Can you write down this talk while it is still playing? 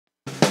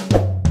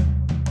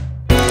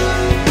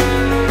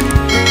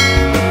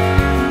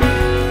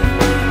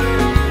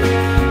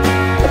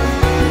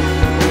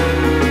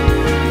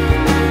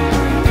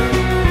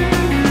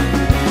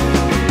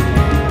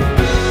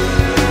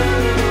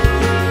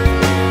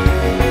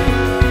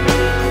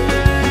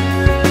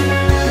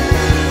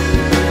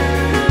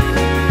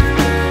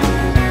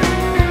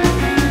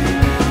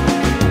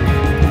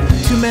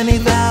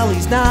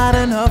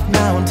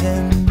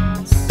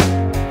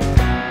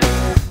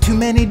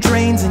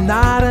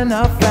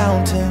enough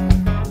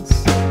fountains.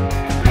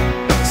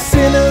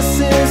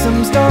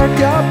 Cynicism's dark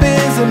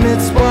abysm,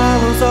 it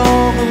swallows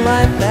all the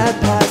light that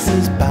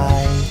passes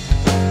by.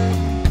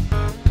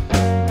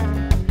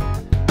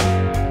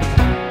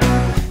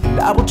 And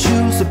I will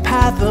choose a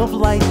path of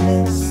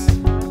lightness,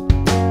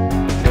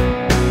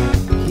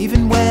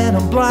 even when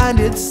I'm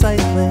blinded,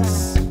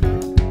 sightless.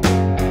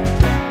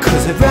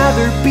 'Cause I'd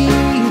rather be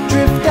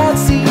adrift at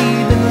sea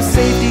than the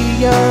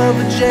safety of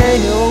a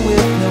jail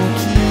with no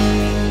key.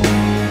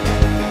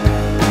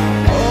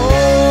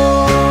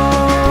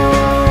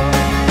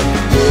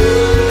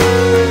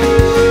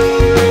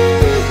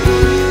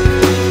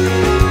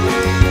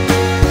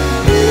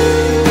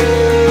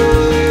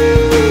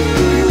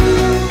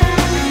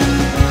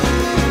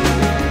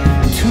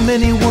 Too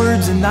many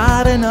words and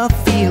not enough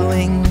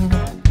feeling.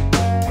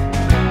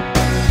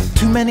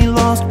 Too many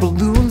lost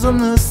balloons on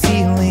the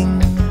ceiling.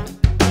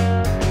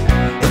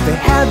 If they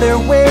had their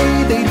way,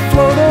 they'd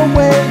float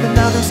away, but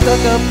now they're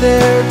stuck up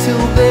there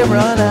till they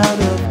run out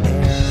of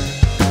air.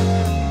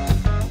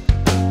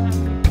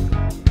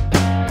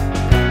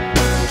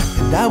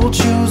 And I will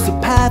choose the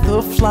path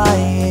of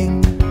flying,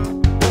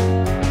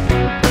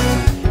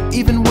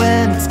 even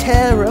when it's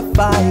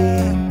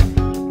terrifying.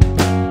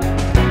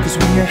 'Cause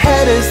when your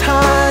head is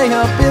high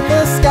up in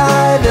the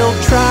sky, they'll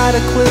try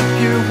to clip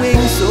your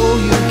wings so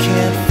you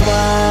can't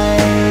fly.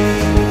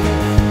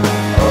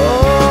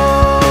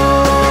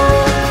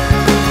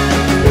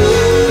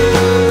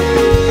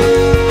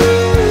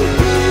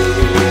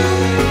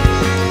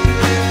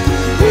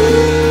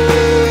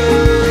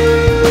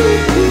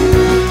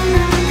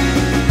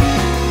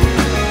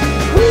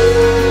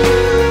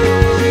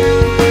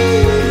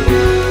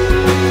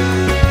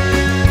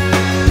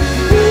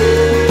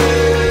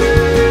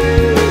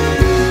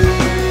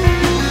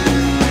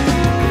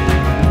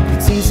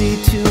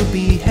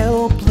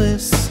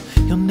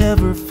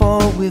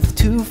 With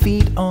 2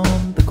 feet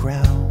on the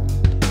ground,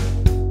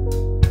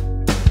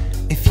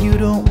 if you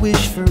don't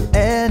wish for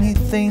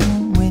anything,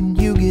 when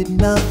you get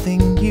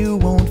nothing, you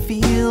won't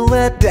feel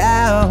let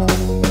down.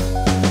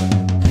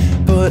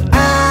 But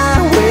I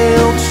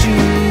will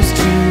choose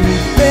to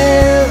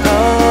bear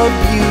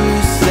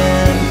abuse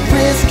and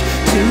risk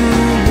to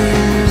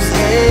lose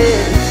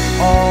it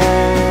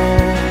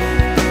all,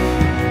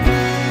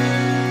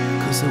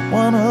 'cause I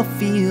wanna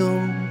feel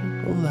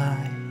alive.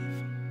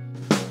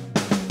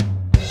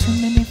 Too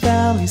many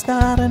valleys,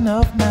 not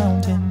enough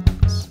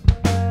mountains.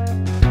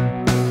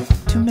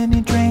 Too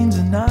many drains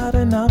and not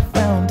enough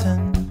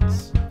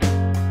fountains.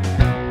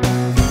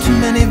 Too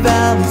many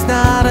valleys,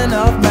 not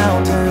enough mountains.